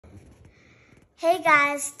Hey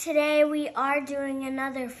guys, today we are doing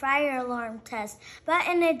another fire alarm test, but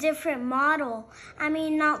in a different model. I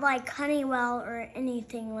mean, not like Honeywell or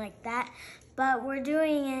anything like that, but we're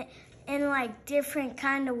doing it in like different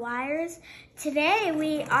kind of wires. Today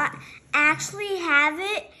we actually have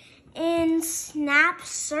it in snap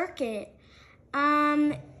circuit.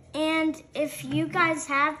 And if you guys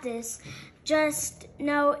have this, just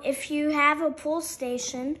know if you have a pull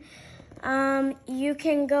station, you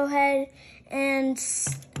can go ahead and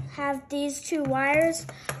have these two wires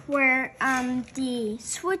where the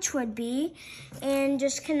switch would be, and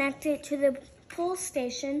just connect it to the pull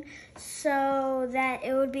station so that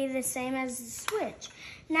it would be the same as the switch.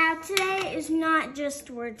 Now today is not just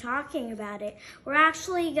we're talking about it, we're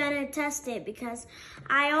actually gonna test it because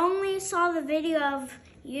I only saw the video of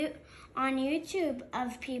on YouTube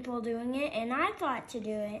of people doing it, and I thought to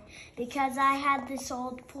do it because I had this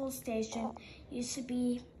old pull station, used to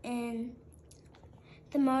be in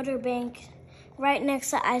the motor bank right next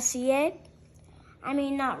to ICA. I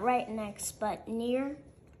mean, not right next, but near.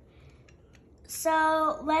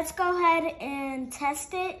 So let's go ahead and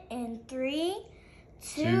test it in 3,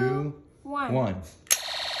 2, 1.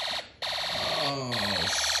 Oh,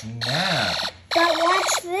 snap. But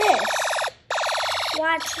watch this.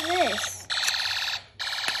 Watch this.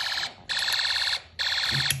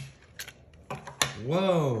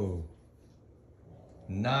 Whoa.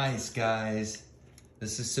 Nice, guys.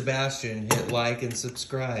 This is Sebastian. Hit like and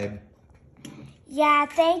subscribe. Yeah,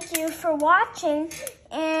 thank you for watching.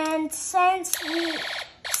 And since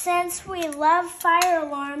we love fire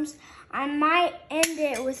alarms, I might end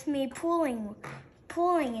it with me pulling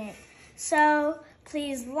it. So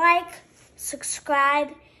please like,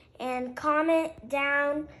 subscribe, and comment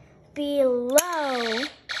down below.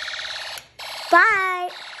 Bye.